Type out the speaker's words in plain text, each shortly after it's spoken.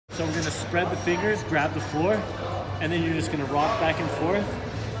So we're gonna spread the fingers, grab the floor, and then you're just gonna rock back and forth,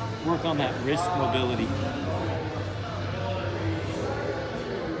 work on that wrist mobility.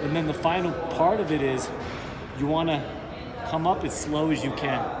 And then the final part of it is you wanna come up as slow as you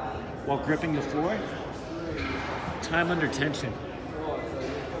can while gripping the floor. Time under tension.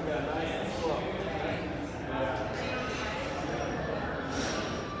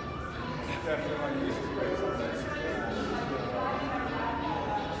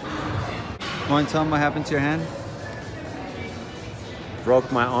 Want to tell them what happened to your hand?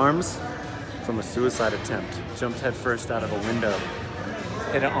 Broke my arms from a suicide attempt. Jumped headfirst out of a window.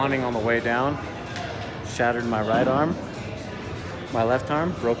 Hit an awning on the way down. Shattered my right arm. My left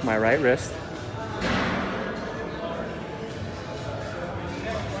arm. Broke my right wrist.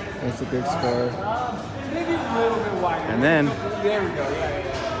 That's a big scar. Maybe a little bit wider. And then... There we go, yeah.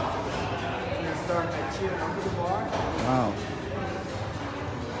 I'm gonna start my chin under the bar. Wow.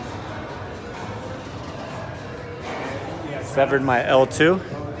 Severed my L2,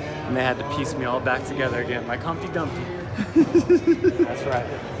 and they had to piece me all back together again, like Humpty Dumpty. That's right.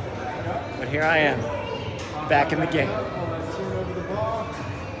 But here I am, back in the game.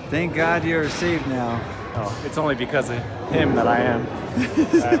 Thank God you're saved now. Oh, it's only because of him that I am.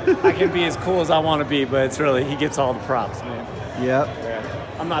 I can be as cool as I want to be, but it's really, he gets all the props, man. Yep.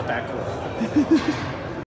 I'm not that cool.